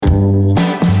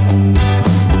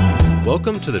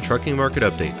Welcome to the Trucking Market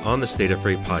Update on the State of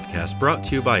Freight podcast, brought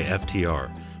to you by FTR,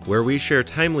 where we share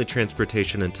timely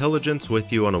transportation intelligence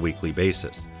with you on a weekly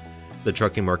basis. The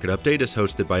Trucking Market Update is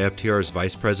hosted by FTR's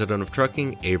Vice President of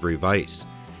Trucking, Avery Weiss.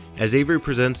 As Avery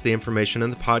presents the information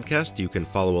in the podcast, you can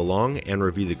follow along and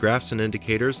review the graphs and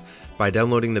indicators by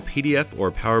downloading the PDF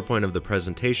or PowerPoint of the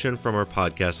presentation from our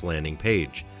podcast landing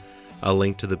page. A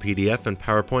link to the PDF and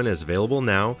PowerPoint is available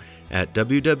now at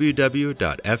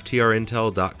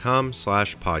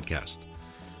www.ftrintel.com/podcast.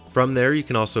 From there, you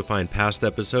can also find past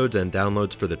episodes and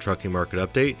downloads for the Trucking Market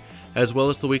Update, as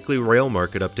well as the weekly Rail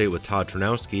Market Update with Todd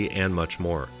Ternowski and much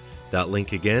more. That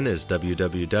link again is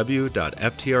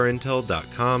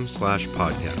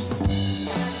www.ftrintel.com/podcast.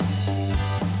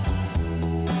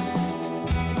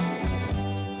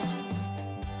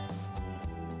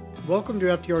 Welcome to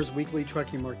FTR's weekly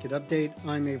Trucking Market Update.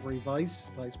 I'm Avery Weiss,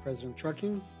 Vice President of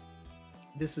Trucking.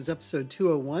 This is episode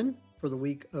 201 for the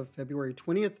week of February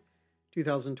 20th,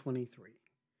 2023.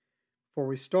 Before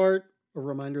we start, a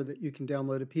reminder that you can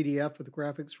download a PDF with the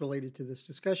graphics related to this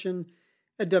discussion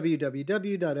at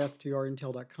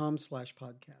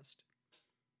www.ftrintel.com/podcast.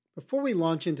 Before we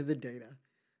launch into the data,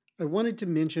 I wanted to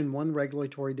mention one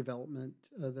regulatory development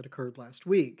that occurred last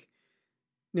week.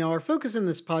 Now, our focus in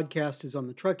this podcast is on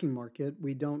the trucking market.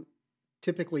 We don't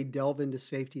typically delve into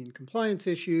safety and compliance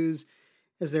issues,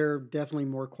 as there are definitely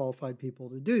more qualified people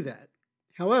to do that.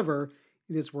 However,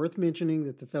 it is worth mentioning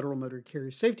that the Federal Motor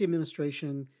Carrier Safety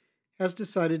Administration has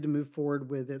decided to move forward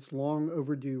with its long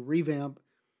overdue revamp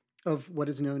of what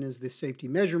is known as the Safety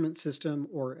Measurement System,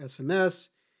 or SMS,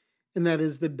 and that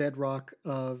is the bedrock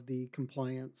of the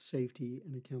Compliance, Safety,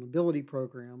 and Accountability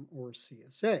Program, or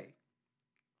CSA.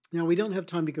 Now, we don't have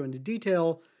time to go into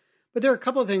detail, but there are a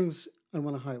couple of things I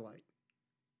want to highlight.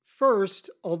 First,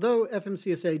 although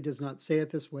FMCSA does not say it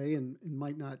this way and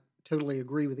might not totally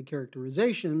agree with the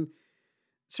characterization,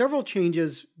 several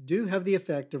changes do have the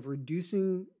effect of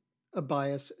reducing a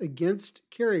bias against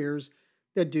carriers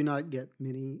that do not get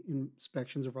many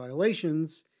inspections or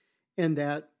violations, and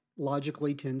that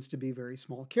logically tends to be very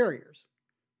small carriers.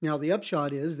 Now, the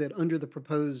upshot is that under the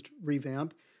proposed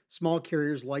revamp, small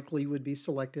carriers likely would be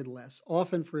selected less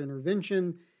often for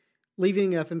intervention,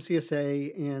 leaving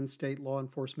FMCSA and state law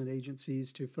enforcement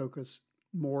agencies to focus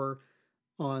more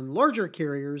on larger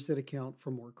carriers that account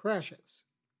for more crashes.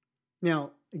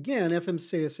 Now, again,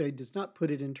 FMCSA does not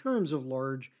put it in terms of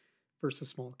large versus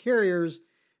small carriers.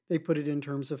 They put it in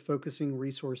terms of focusing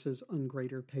resources on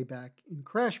greater payback in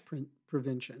crash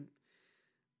prevention.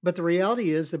 But the reality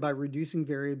is that by reducing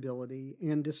variability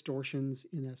and distortions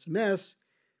in SMS,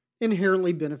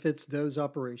 inherently benefits those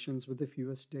operations with the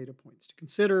fewest data points to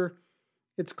consider.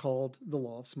 It's called the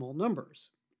law of small numbers.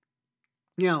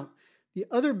 Now, the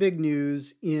other big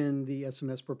news in the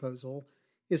SMS proposal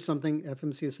is something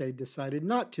FMCSA decided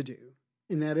not to do,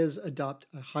 and that is adopt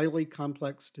a highly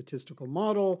complex statistical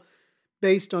model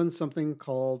based on something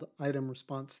called item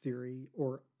response theory,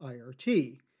 or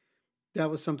IRT.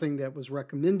 That was something that was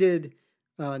recommended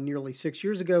nearly 6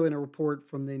 years ago in a report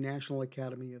from the National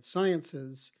Academy of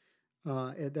Sciences.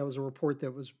 That was a report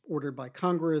that was ordered by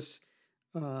Congress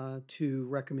to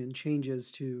recommend changes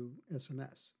to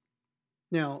SMS.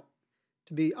 Now,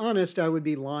 to be honest, I would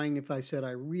be lying if I said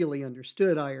I really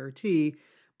understood IRT,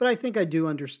 but I think I do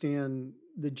understand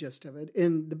the gist of it.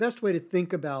 And the best way to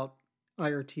think about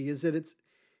IRT is that it's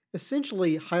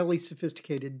essentially highly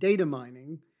sophisticated data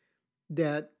mining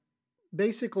that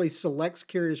basically selects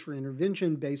carriers for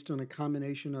intervention based on a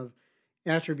combination of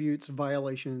attributes,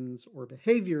 violations, or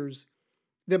behaviors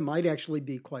that might actually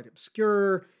be quite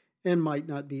obscure and might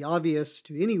not be obvious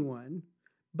to anyone,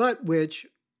 but which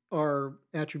are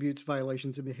attributes,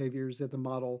 violations, and behaviors that the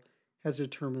model has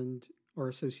determined are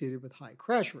associated with high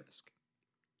crash risk.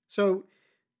 So,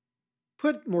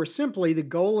 put more simply, the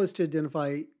goal is to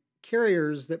identify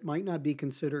carriers that might not be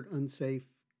considered unsafe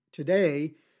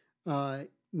today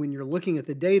when you're looking at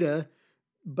the data,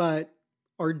 but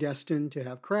are destined to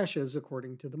have crashes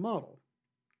according to the model.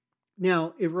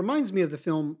 Now, it reminds me of the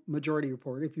film Majority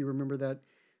Report, if you remember that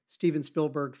Steven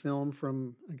Spielberg film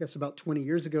from, I guess, about 20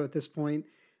 years ago at this point.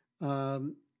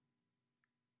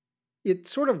 It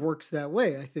sort of works that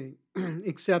way, I think,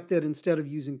 except that instead of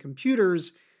using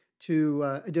computers to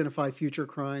identify future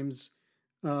crimes,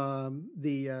 in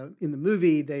the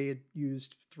movie, they had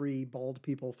used 3 bald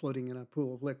people floating in a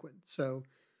pool of liquid. So,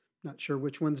 not sure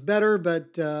which one's better,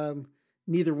 but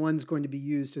neither one's going to be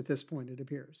used at this point, it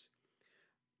appears.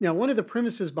 Now, one of the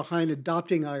premises behind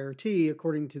adopting IRT,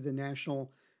 according to the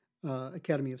National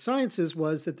Academy of Sciences,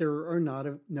 was that there are not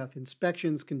enough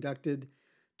inspections conducted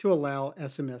to allow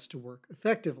SMS to work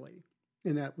effectively.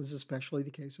 And that was especially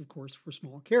the case, of course, for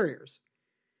small carriers.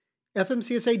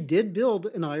 FMCSA did build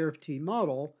an IRT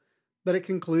model, but it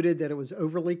concluded that it was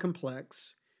overly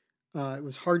complex, it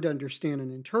was hard to understand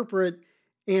and interpret,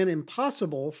 and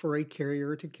impossible for a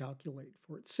carrier to calculate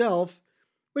for itself,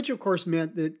 which of course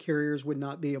meant that carriers would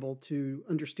not be able to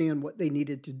understand what they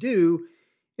needed to do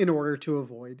in order to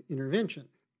avoid intervention.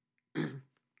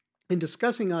 In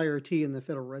discussing IRT in the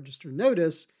Federal Register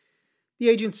notice, the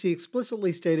agency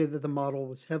explicitly stated that the model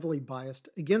was heavily biased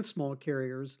against small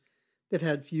carriers that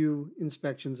had few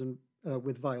inspections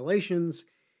with violations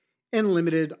and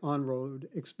limited on-road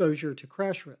exposure to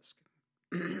crash risk.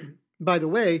 By the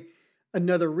way,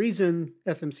 another reason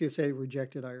FMCSA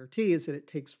rejected IRT is that it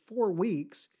takes 4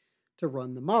 weeks to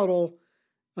run the model.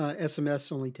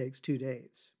 SMS only takes 2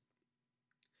 days.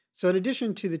 So in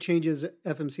addition to the changes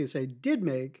FMCSA did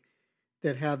make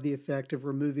that have the effect of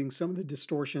removing some of the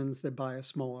distortions that bias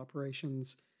small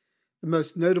operations, the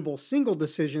most notable single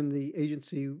decision the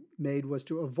agency made was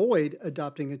to avoid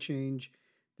adopting a change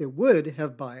that would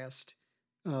have biased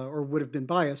or would have been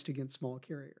biased against small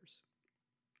carriers.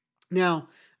 Now,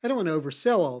 I don't want to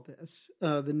oversell all this.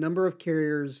 The number of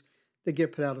carriers that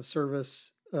get put out of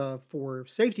service for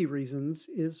safety reasons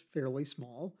is fairly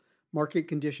small. Market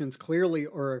conditions clearly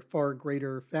are a far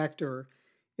greater factor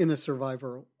in the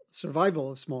survival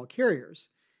of small carriers.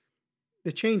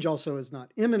 The change also is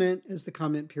not imminent as the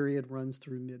comment period runs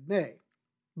through mid-May.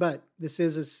 But this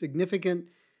is a significant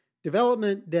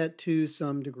development that to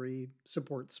some degree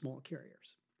supports small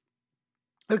carriers.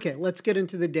 Okay, let's get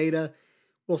into the data.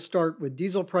 We'll start with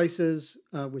diesel prices,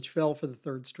 which fell for the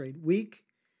third straight week.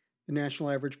 The national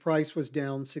average price was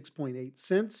down 6.8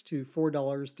 cents to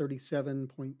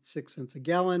 $4.37.6 a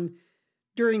gallon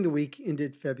during the week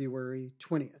ended February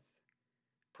 20th.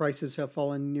 Prices have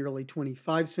fallen nearly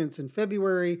 25 cents in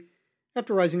February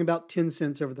after rising about 10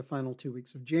 cents over the final 2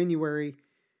 weeks of January.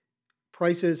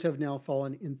 Prices have now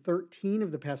fallen in 13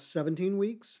 of the past 17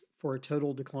 weeks for a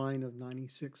total decline of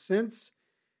 96 cents.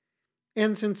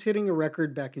 And since hitting a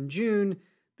record back in June,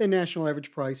 the national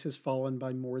average price has fallen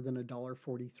by more than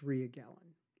 $1.43 a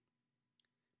gallon.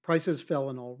 Prices fell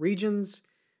in all regions.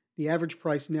 The average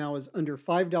price now is under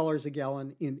 $5 a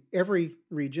gallon in every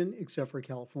region except for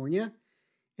California.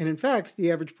 And in fact,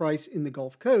 the average price in the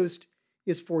Gulf Coast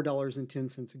is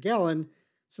 $4.10 a gallon.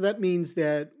 So that means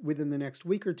that within the next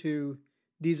week or two,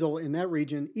 diesel in that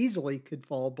region easily could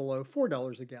fall below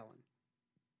 $4 a gallon.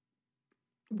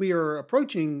 We are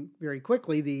approaching very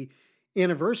quickly the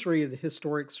anniversary of the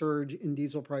historic surge in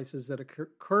diesel prices that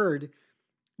occurred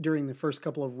during the first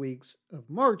couple of weeks of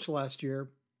March last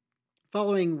year,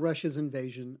 following Russia's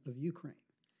invasion of Ukraine.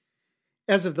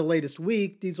 As of the latest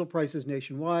week, diesel prices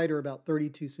nationwide are about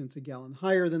 32 cents a gallon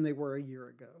higher than they were a year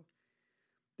ago.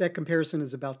 That comparison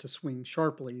is about to swing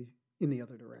sharply in the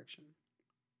other direction.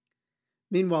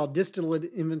 Meanwhile,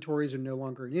 distillate inventories are no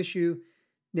longer an issue.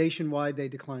 Nationwide, they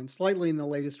declined slightly in the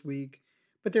latest week,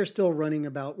 but they're still running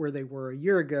about where they were a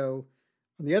year ago.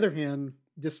 On the other hand,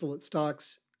 distillate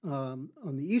stocks on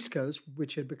the East Coast,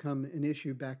 which had become an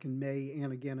issue back in May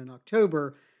and again in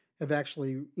October, have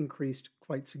actually increased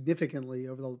quite significantly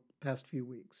over the past few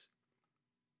weeks.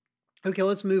 Okay,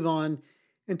 let's move on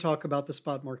and talk about the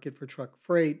spot market for truck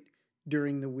freight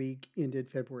during the week ended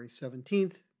February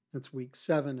 17th. That's week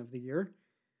 7 of the year.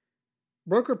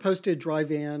 Broker posted dry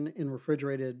van and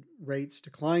refrigerated rates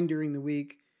declined during the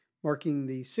week, marking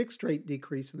the 6th straight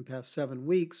decrease in the past 7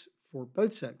 weeks for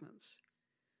both segments.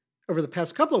 Over the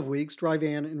past couple of weeks, dry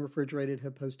van and refrigerated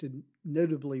have posted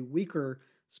notably weaker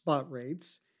spot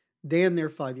rates than their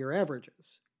 5-year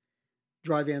averages.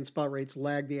 Dry van spot rates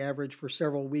lagged the average for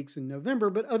several weeks in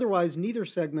November, but otherwise neither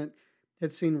segment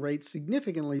had seen rates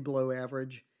significantly below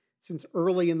average since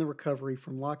early in the recovery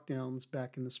from lockdowns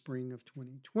back in the spring of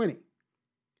 2020.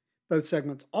 Both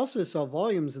segments also saw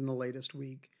volumes in the latest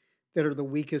week that are the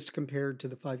weakest compared to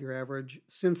the 5-year average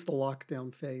since the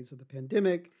lockdown phase of the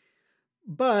pandemic,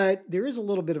 but there is a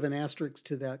little bit of an asterisk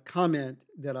to that comment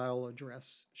that I'll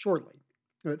address shortly.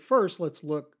 But first, let's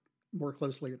look more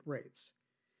closely at rates.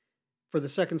 For the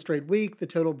second straight week, the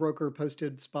total broker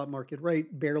posted spot market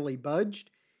rate barely budged,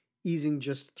 easing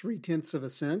just 0.3 of a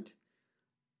cent.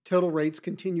 Total rates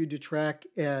continued to track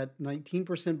at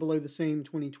 19% below the same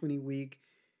 2020 week,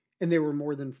 and they were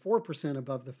more than 4%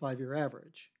 above the 5-year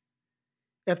average.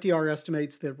 FTR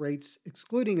estimates that rates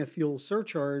excluding a fuel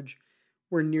surcharge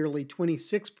were nearly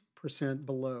 26%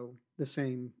 below the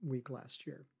same week last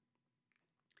year.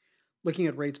 Looking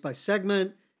at rates by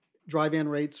segment, dry van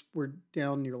rates were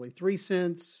down nearly 3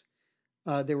 cents.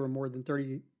 They were more than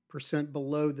 30%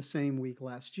 below the same week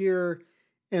last year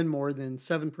and more than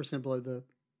 7% below the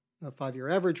 5-year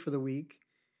average for the week.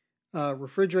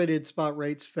 Refrigerated spot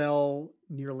rates fell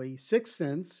nearly 6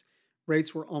 cents.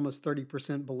 Rates were almost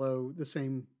 30% below the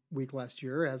same week last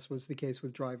year, as was the case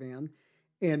with dry van,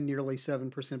 and nearly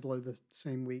 7% below the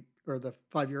same week, or the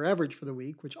 5-year average for the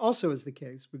week, which also is the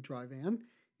case with dry van.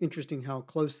 Interesting how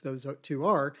close those two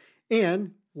are.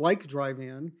 And like dry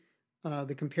van,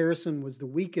 the comparison was the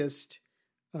weakest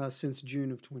since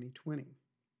June of 2020.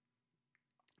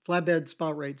 Flatbed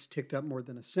spot rates ticked up more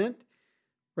than a cent.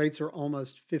 Rates are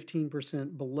almost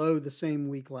 15% below the same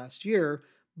week last year,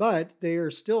 but they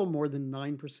are still more than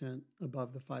 9%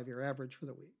 above the 5-year average for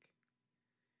the week.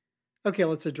 Okay,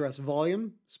 let's address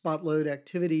volume. Spot load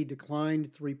activity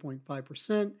declined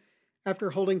 3.5% after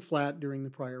holding flat during the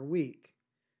prior week.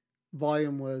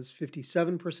 Volume was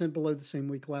 57% below the same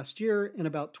week last year and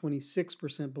about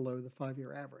 26% below the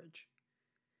 5-year average.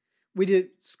 We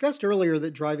discussed earlier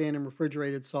that dry van and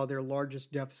refrigerated saw their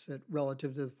largest deficit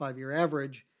relative to the 5-year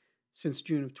average since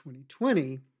June of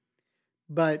 2020,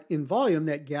 but in volume,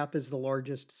 that gap is the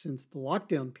largest since the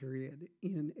lockdown period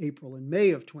in April and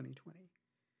May of 2020.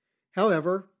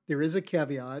 However, there is a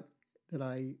caveat that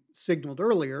I signaled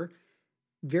earlier.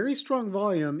 Very strong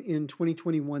volume in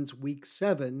 2021's week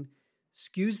 7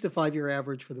 skews the 5-year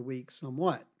average for the week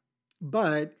somewhat.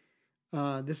 But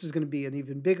this is going to be an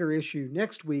even bigger issue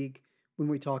next week when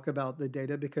we talk about the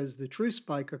data, because the true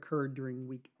spike occurred during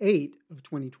week 8 of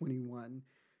 2021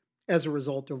 as a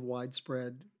result of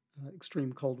widespread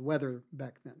extreme cold weather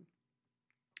back then.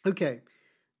 Okay,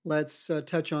 let's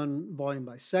touch on volume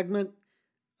by segment.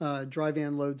 Dry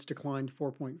van loads declined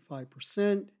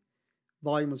 4.5%.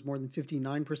 Volume was more than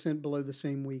 59% below the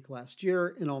same week last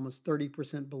year and almost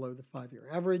 30% below the 5-year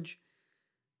average.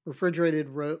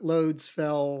 Refrigerated loads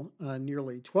fell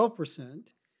nearly 12%.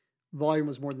 Volume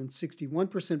was more than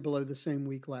 61% below the same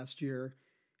week last year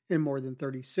and more than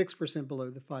 36% below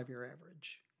the 5-year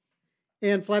average.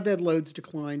 And flatbed loads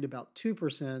declined about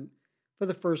 2% for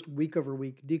the first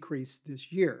week-over-week decrease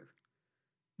this year.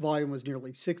 Volume was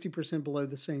nearly 60% below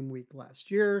the same week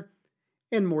last year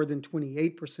and more than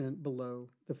 28% below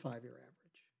the 5-year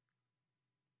average.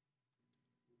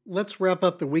 Let's wrap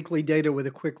up the weekly data with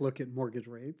a quick look at mortgage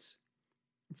rates.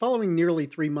 Following nearly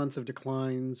 3 months of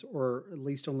declines, or at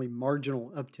least only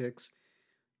marginal upticks,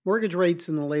 mortgage rates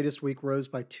in the latest week rose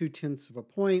by 0.2 of a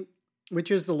point, which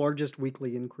is the largest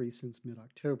weekly increase since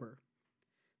mid-October.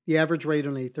 The average rate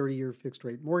on a 30-year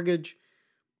fixed-rate mortgage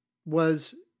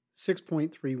was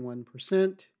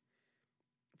 6.31%.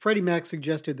 Freddie Mac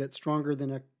suggested that stronger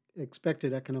than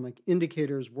expected economic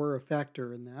indicators were a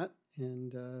factor in that,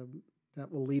 and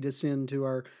that will lead us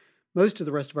into most of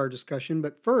the rest of our discussion.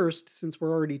 But first, since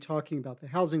we're already talking about the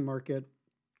housing market,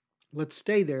 let's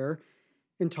stay there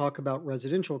and talk about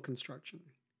residential construction.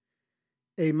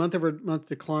 A month-over-month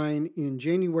decline in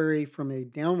January from a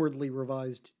downwardly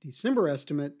revised December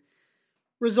estimate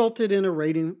resulted in a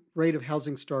rate of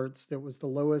housing starts that was the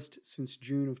lowest since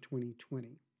June of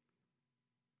 2020.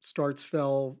 Starts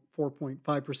fell 4.5%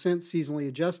 seasonally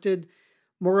adjusted.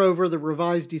 Moreover, the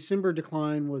revised December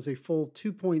decline was a full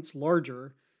 2 points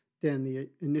larger than the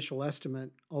initial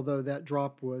estimate, although that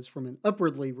drop was from an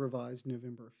upwardly revised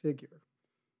November figure.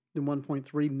 The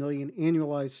 1.3 million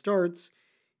annualized starts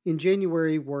in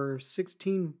January were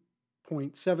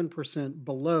 16.7%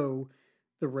 below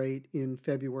the rate in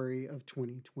February of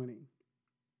 2020.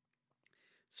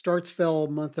 Starts fell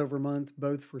month over month,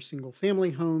 both for single-family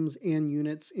homes and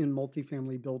units in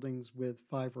multifamily buildings with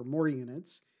 5 or more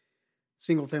units.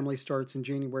 Single-family starts in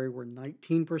January were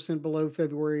 19% below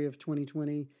February of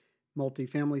 2020.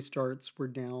 Multifamily starts were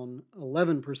down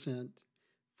 11%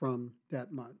 from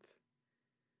that month.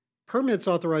 Permits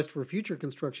authorized for future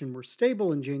construction were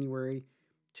stable in January,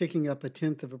 ticking up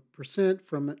 0.1%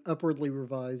 from an upwardly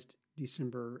revised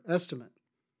December estimate.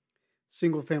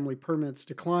 Single-family permits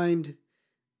declined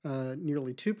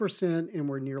nearly 2% and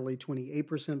were nearly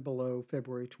 28% below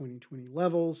February 2020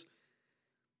 levels.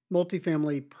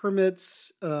 Multifamily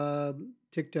permits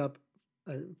ticked up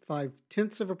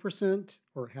 0.5%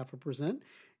 or 0.5%,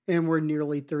 and were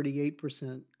nearly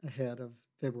 38% ahead of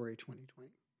February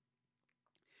 2020.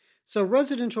 So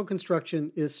residential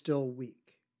construction is still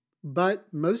weak,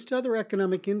 but most other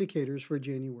economic indicators for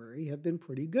January have been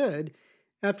pretty good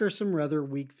after some rather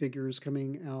weak figures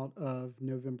coming out of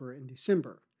November and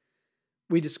December.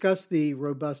 We discussed the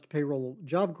robust payroll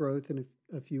job growth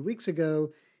a few weeks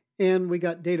ago, and we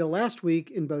got data last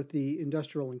week in both the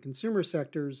industrial and consumer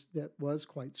sectors that was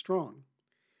quite strong.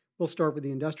 We'll start with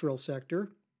the industrial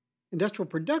sector. Industrial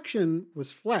production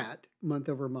was flat month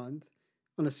over month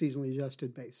on a seasonally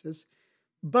adjusted basis,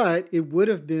 but it would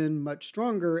have been much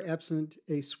stronger absent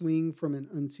a swing from an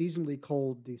unseasonably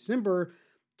cold December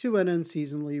to an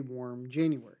unseasonably warm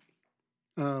January.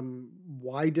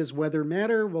 Why does weather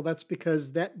matter? Well, that's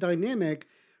because that dynamic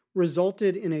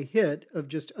resulted in a hit of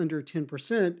just under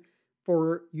 10%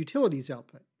 for utilities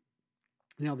output.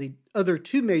 Now, the other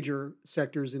two major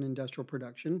sectors in industrial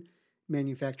production,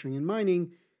 manufacturing and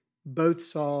mining, both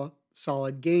saw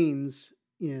solid gains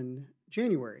in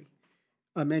January.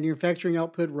 Manufacturing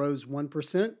output rose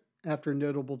 1% after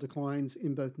notable declines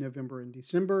in both November and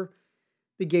December.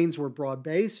 The gains were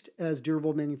broad-based as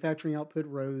durable manufacturing output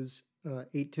rose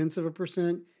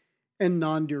 0.8%, and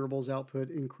non-durables output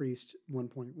increased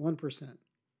 1.1%.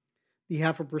 The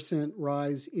 0.5%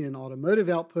 rise in automotive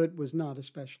output was not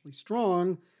especially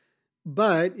strong,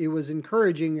 but it was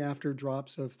encouraging after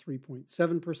drops of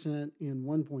 3.7% and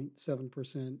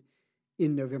 1.7%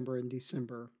 in November and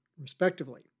December,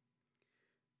 respectively.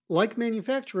 Like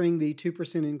manufacturing, the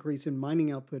 2% increase in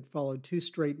mining output followed 2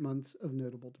 straight months of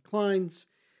notable declines.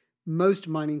 Most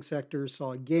mining sectors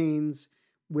saw gains,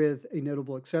 with a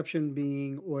notable exception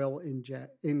being oil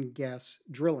and gas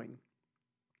drilling.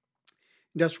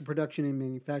 Industrial production and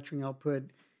manufacturing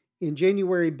output in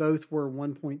January both were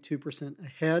 1.2%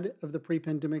 ahead of the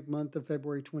pre-pandemic month of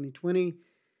February 2020.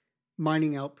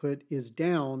 Mining output is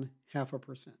down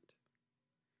 0.5%.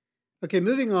 Okay,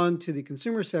 moving on to the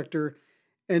consumer sector,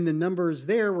 and the numbers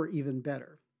there were even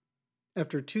better.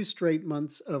 After 2 straight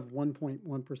months of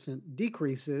 1.1%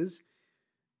 decreases,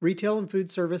 retail and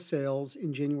food service sales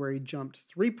in January jumped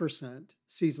 3%,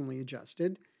 seasonally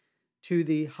adjusted, to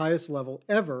the highest level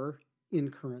ever in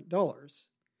current dollars.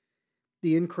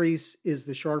 The increase is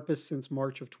the sharpest since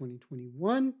March of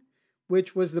 2021,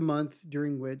 which was the month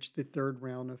during which the third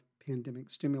round of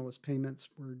pandemic stimulus payments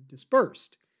were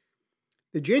dispersed.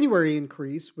 The January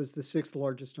increase was the 6th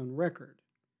largest on record.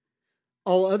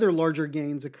 All other larger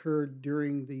gains occurred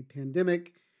during the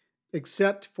pandemic,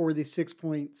 except for the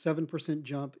 6.7%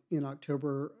 jump in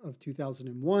October of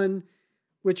 2001,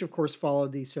 which of course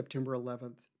followed the September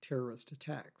 11th terrorist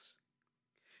attacks.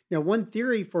 Now, one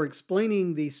theory for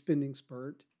explaining the spending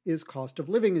spurt is cost of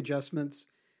living adjustments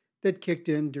that kicked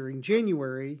in during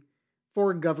January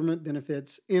for government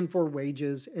benefits and for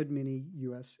wages at many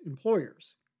U.S.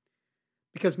 employers.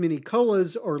 Because many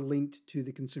COLAs are linked to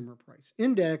the Consumer Price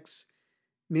Index,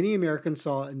 many Americans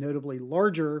saw a notably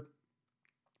larger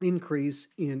increase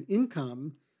in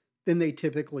income than they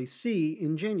typically see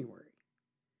in January.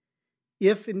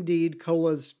 If indeed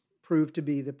COLAs prove to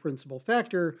be the principal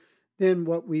factor, then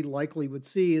what we likely would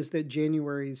see is that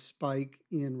January's spike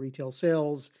in retail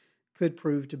sales could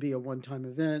prove to be a one-time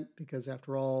event because,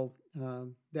 after all,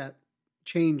 that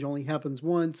change only happens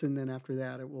once, and then after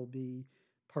that it will be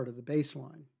part of the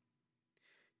baseline.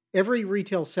 Every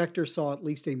retail sector saw at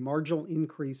least a marginal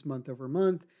increase month over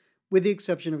month, with the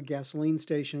exception of gasoline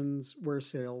stations where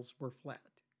sales were flat.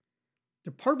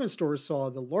 Department stores saw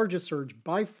the largest surge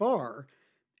by far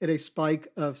at a spike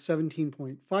of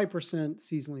 17.5%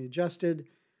 seasonally adjusted.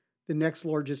 The next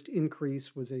largest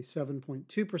increase was a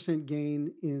 7.2%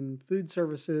 gain in food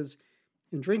services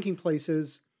and drinking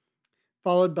places,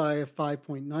 followed by a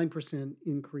 5.9%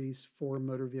 increase for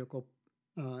motor vehicle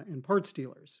and parts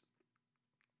dealers.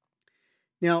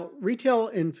 Now, retail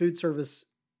and food service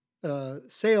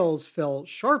sales fell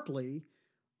sharply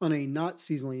on a not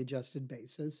seasonally adjusted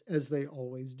basis, as they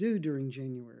always do during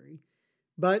January,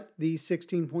 but the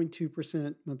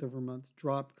 16.2% month-over-month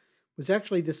drop was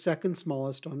actually the second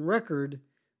smallest on record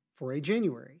for a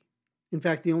January. In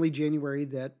fact, the only January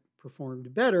that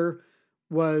performed better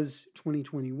was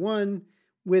 2021,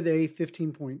 with a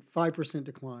 15.5%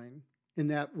 decline,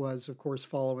 and that was, of course,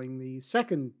 following the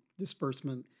second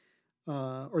disbursement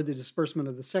or the disbursement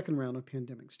of the second round of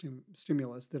pandemic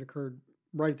stimulus that occurred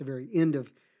right at the very end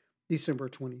of December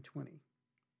 2020.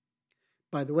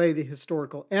 By the way, the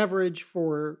historical average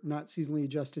for not seasonally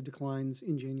adjusted declines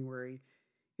in January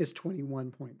is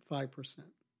 21.5%.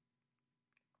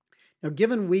 Now,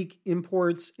 given weak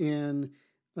imports and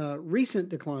recent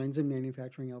declines in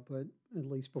manufacturing output, at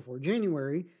least before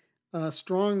January,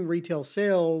 strong retail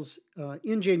sales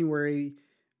in January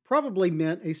probably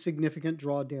meant a significant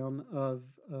drawdown of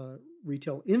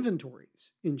retail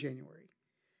inventories in January.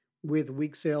 With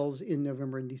weak sales in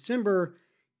November and December,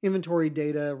 inventory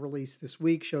data released this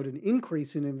week showed an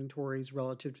increase in inventories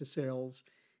relative to sales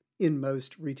in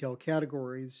most retail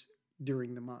categories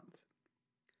during the month.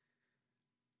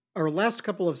 Our last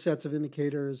couple of sets of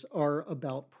indicators are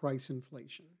about price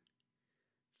inflation.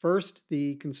 First,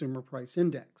 the Consumer Price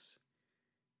Index.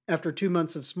 After 2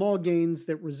 months of small gains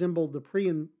that resembled the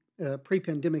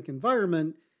pre-pandemic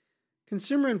environment,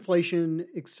 consumer inflation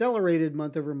accelerated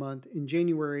month over month in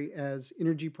January as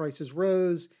energy prices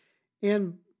rose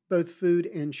and both food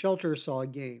and shelter saw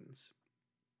gains.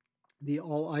 The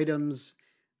all items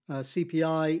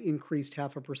CPI increased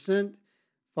 0.5%,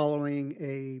 following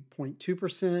a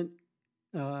 0.2%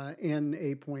 and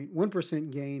a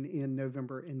 0.1% gain in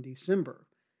November and December.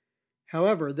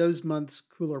 However, those months'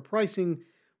 cooler pricing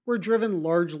were driven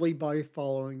largely by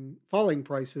falling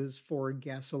prices for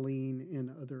gasoline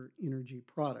and other energy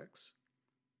products.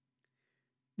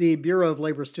 The Bureau of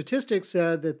Labor Statistics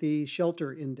said that the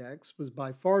shelter index was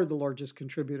by far the largest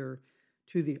contributor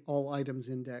to the all items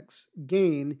index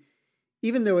gain,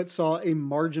 even though it saw a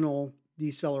marginal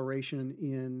deceleration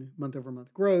in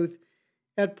month-over-month growth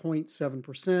at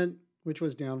 0.7%, which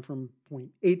was down from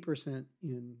 0.8%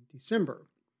 in December.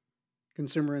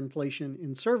 Consumer inflation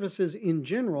in services in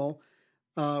general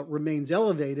remains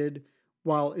elevated,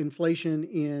 while inflation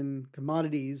in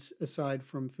commodities, aside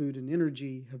from food and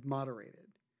energy, have moderated.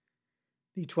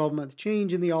 The 12-month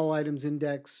change in the all items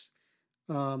index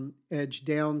edged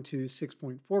down to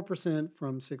 6.4%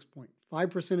 from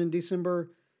 6.5% in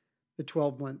December. The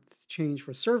 12-month change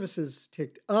for services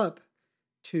ticked up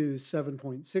to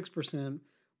 7.6%,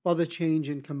 while the change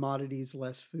in commodities,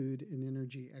 less food and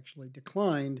energy, actually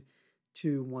declined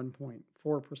to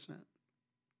 1.4%.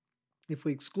 If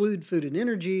we exclude food and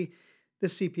energy, the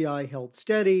CPI held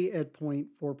steady at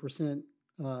 0.4%,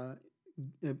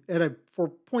 at a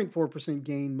 0.4%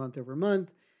 gain month over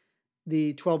month.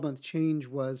 The 12-month change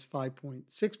was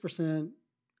 5.6%,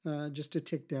 just a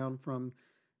tick down from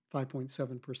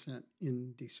 5.7%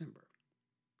 in December.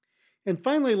 And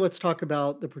finally, let's talk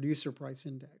about the producer price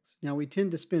index. Now, we tend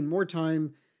to spend more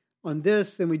time on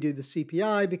this than we do the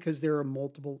CPI because there are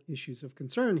multiple issues of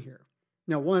concern here.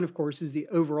 Now, one, of course, is the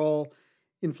overall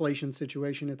inflation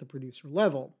situation at the producer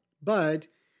level, but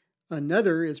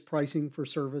another is pricing for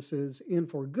services and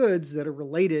for goods that are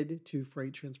related to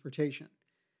freight transportation.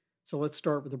 So let's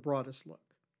start with the broadest look.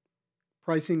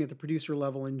 Pricing at the producer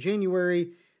level in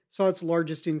January saw its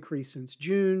largest increase since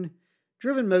June,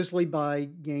 driven mostly by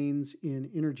gains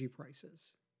in energy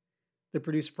prices. The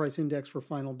producer price index for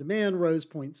final demand rose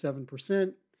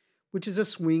 0.7%, which is a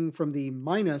swing from the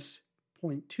minus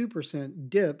 0.2%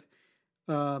 dip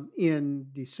in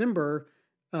December,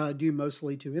 due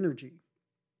mostly to energy.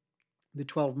 The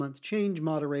 12-month change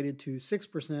moderated to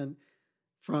 6%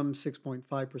 from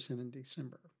 6.5% in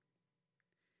December.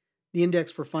 The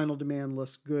index for final demand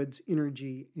lists goods,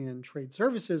 energy, and trade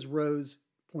services rose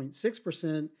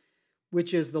 0.6%,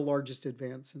 which is the largest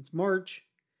advance since March.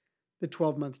 The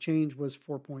 12-month change was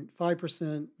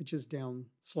 4.5%, which is down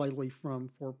slightly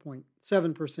from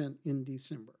 4.7% in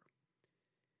December.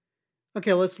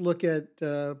 Okay, let's look at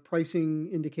pricing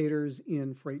indicators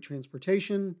in freight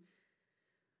transportation.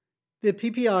 The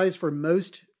PPIs for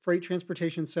most freight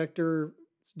transportation sector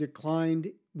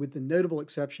declined, with the notable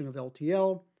exception of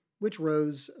LTL, which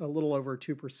rose a little over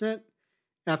 2%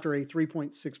 after a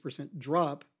 3.6%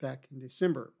 drop back in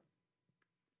December.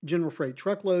 General freight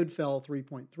truckload fell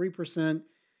 3.3%,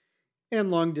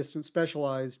 and long-distance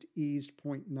specialized eased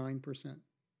 0.9%.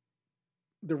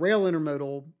 The rail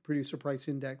intermodal producer price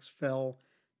index fell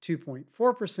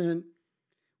 2.4%,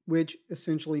 which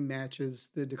essentially matches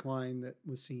the decline that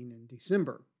was seen in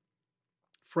December.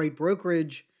 Freight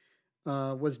brokerage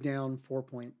was down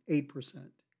 4.8%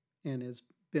 and has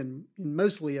been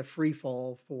mostly a free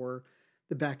fall for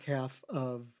the back half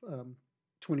of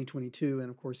 2022 and,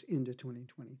 of course, into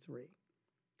 2023.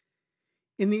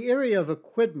 In the area of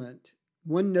equipment,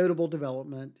 one notable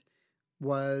development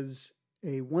was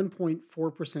a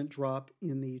 1.4% drop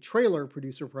in the trailer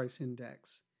producer price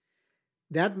index.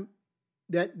 That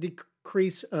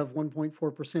decrease of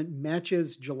 1.4%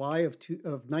 matches July of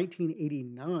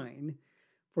 1989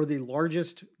 for the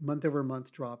largest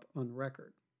month-over-month drop on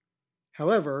record.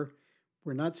 However,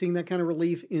 we're not seeing that kind of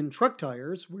relief in truck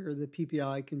tires, where the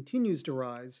PPI continues to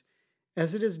rise,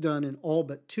 as it has done in all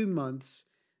but 2 months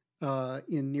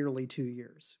in nearly 2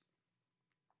 years.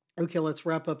 Okay, let's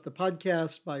wrap up the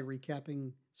podcast by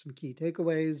recapping some key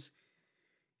takeaways.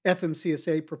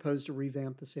 FMCSA proposed to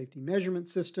revamp the safety measurement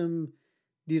system.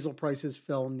 Diesel prices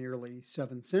fell nearly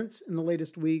 7 cents in the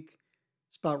latest week.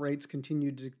 Spot rates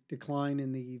continued to decline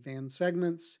in the van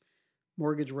segments.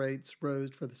 Mortgage rates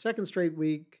rose for the second straight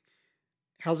week.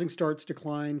 Housing starts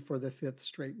declined for the 5th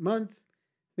straight month.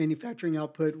 Manufacturing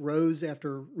output rose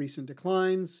after recent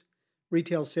declines.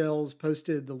 Retail sales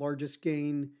posted the largest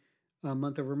gain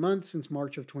month over month since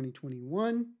March of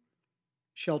 2021.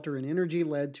 Shelter and energy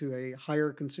led to a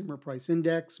higher consumer price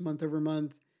index month over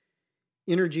month.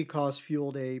 Energy costs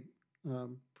fueled a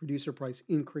producer price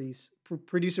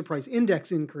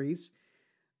index increase.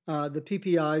 The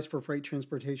PPIs for freight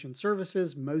transportation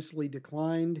services mostly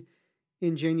declined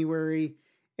in January,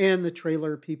 and the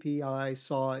trailer PPI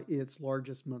saw its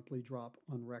largest monthly drop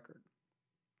on record.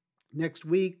 Next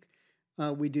week,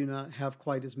 we do not have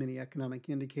quite as many economic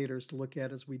indicators to look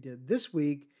at as we did this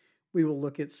week. We will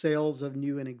look at sales of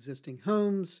new and existing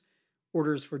homes,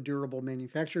 orders for durable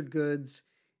manufactured goods,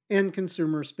 and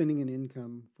consumer spending and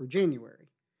income for January.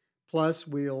 Plus,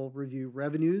 we'll review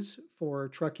revenues for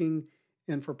trucking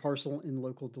and for parcel and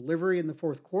local delivery in the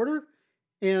fourth quarter.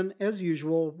 And as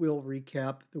usual, we'll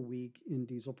recap the week in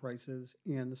diesel prices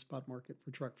and the spot market for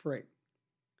truck freight.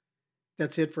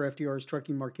 That's it for FTR's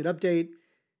Trucking Market Update,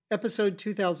 episode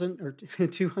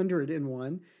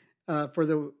 201 for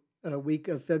the week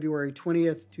of February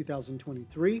 20th,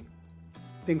 2023.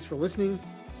 Thanks for listening.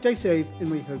 Stay safe, and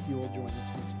we hope you will join us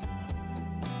next week.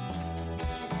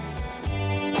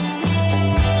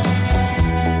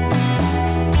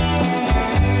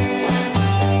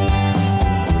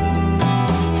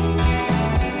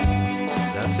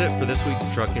 That's it for this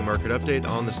week's Trucking Market Update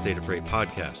on the State of Freight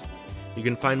podcast. You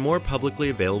can find more publicly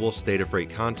available State of Freight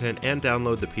content and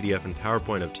download the PDF and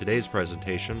PowerPoint of today's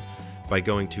presentation by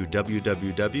going to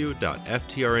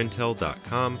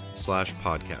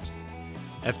www.ftrintel.com/podcast.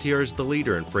 FTR is the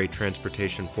leader in freight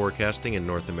transportation forecasting in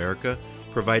North America,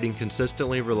 providing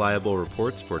consistently reliable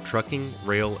reports for trucking,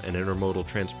 rail, and intermodal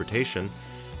transportation,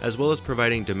 as well as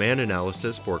providing demand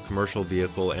analysis for commercial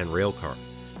vehicle and rail car.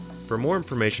 For more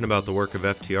information about the work of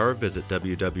FTR, visit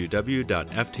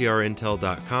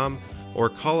www.ftrintel.com or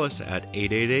call us at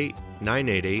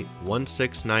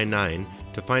 888-988-1699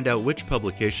 to find out which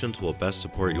publications will best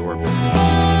support your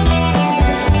business.